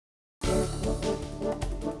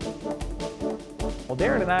Well,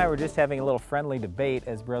 Darren and I were just having a little friendly debate,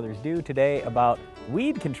 as brothers do, today about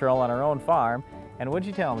weed control on our own farm. And what'd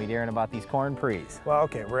you tell me, Darren, about these corn pre's? Well,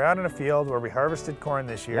 okay, we're out in a field where we harvested corn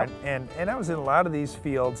this year, Yep. and I was in a lot of these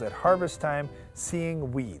fields at harvest time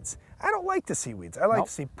seeing weeds. I don't like to see weeds. I like to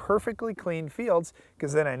see perfectly clean fields,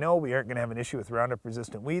 because then I know we aren't going to have an issue with Roundup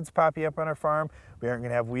resistant weeds popping up on our farm. We aren't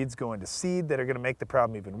going to have weeds going to seed that are going to make the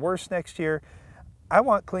problem even worse next year. I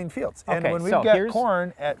want clean fields. And Okay, when we've so got here's-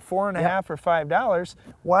 corn at $4.50 or $5,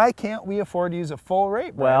 why can't we afford to use a full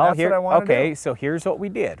rate, Brian? Well, That's what I want to do. okay, so here's what we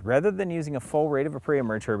did. Rather than using a full rate of a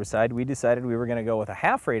pre-emerge herbicide, we decided we were going to go with a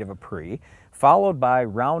half rate of a pre, followed by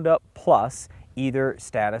Roundup plus either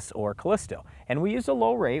Status or Callisto. And we used a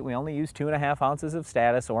low rate. We only used 2.5 ounces of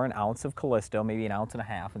Status or an ounce of Callisto, maybe an ounce and a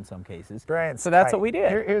half in some cases. Brian's so that's tight. what we did.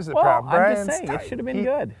 Here's the well, problem. I'm Brian's just saying, tight. it should have been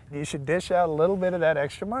good. You should dish out a little bit of that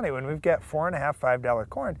extra money. When we've got $4.50, $5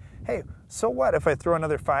 corn, hey, so what if I throw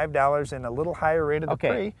another $5 in a little higher rate of the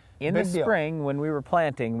pre? In the spring, when we were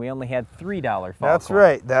planting, we only had $3 fall That's corn.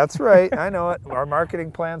 right. That's right. I know it. Our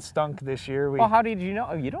marketing plan stunk this year. Well, how did you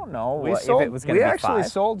know? You don't know if it was going to be We actually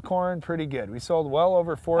 5. sold corn pretty good. We sold well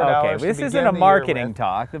over $4. Okay, this isn't a marketing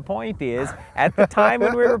talk. The point is, at the time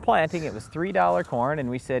when we were planting, it was $3 corn, and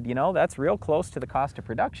we said, you know, that's real close to the cost of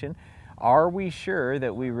production. Are we sure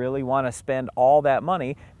that we really want to spend all that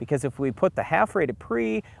money? Because if we put the half-rated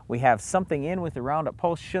pre, we have something in with the Roundup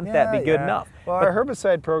post, shouldn't that be good enough? Well, our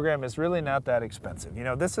herbicide program is really not that expensive. You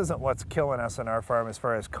know, this isn't what's killing us on our farm as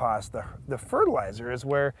far as cost. The fertilizer is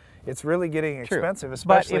where it's really getting expensive,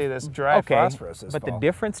 especially this dry phosphorus this fall. fall. The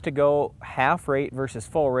difference to go half rate versus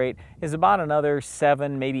full rate is about another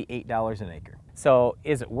 $7, maybe $8 an acre. So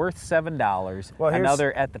is it worth $7? Well,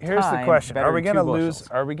 another at the here's time. the question: Are we going to lose?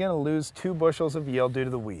 Are we going to lose 2 bushels of yield due to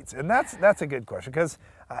the weeds? And that's a good question, because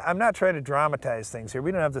I'm not trying to dramatize things here.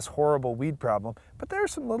 We don't have this horrible weed problem, but there are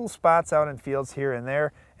some little spots out in fields here and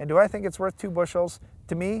there. And do I think it's worth 2 bushels?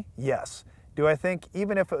 To me, yes. Do I think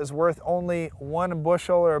even if it was worth only 1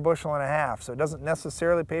 bushel or 1.5 bushels, so it doesn't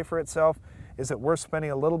necessarily pay for itself, is it worth spending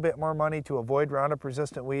a little bit more money to avoid Roundup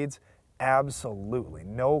resistant weeds? Absolutely,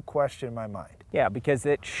 no question in my mind. Yeah, because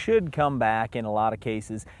it should come back in a lot of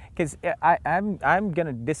cases. Because I'm going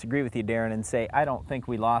to disagree with you, Darren, and say I don't think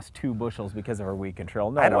we lost 2 bushels because of our weed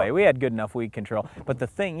control. No way, we had good enough weed control. But the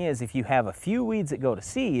thing is, if you have a few weeds that go to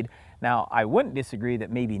seed, now I wouldn't disagree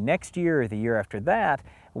that maybe next year or the year after that,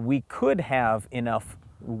 we could have enough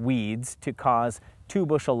weeds to cause 2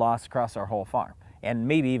 bushel loss across our whole farm. And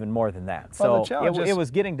maybe even more than that. Well, so it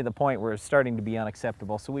was getting to the point where it's starting to be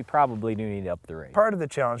unacceptable, so we probably do need to up the rate. Part of the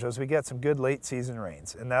challenge was we got some good late season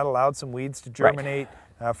rains, and that allowed some weeds to germinate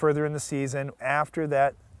further in the season after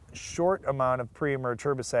that short amount of pre-emerge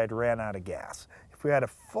herbicide ran out of gas. If we had a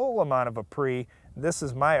full amount of a pre, this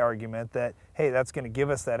is my argument that, hey, that's going to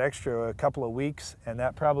give us that extra couple of weeks, and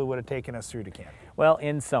that probably would have taken us through to canopy. Well,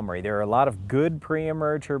 in summary, there are a lot of good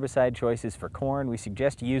pre-emerge herbicide choices for corn. We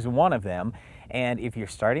suggest you use one of them. And if you're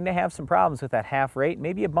starting to have some problems with that half rate,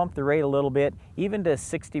 maybe you bump the rate a little bit, even to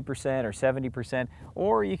 60% or 70%,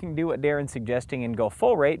 or you can do what Darren's suggesting and go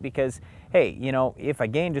full rate because, hey, you know, if I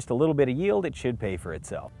gain just a little bit of yield, it should pay for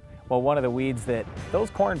itself. Well, one of the weeds that those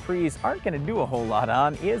corn pre's aren't going to do a whole lot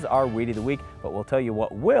on is our Weed of the Week, but we'll tell you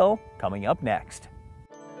what will coming up next.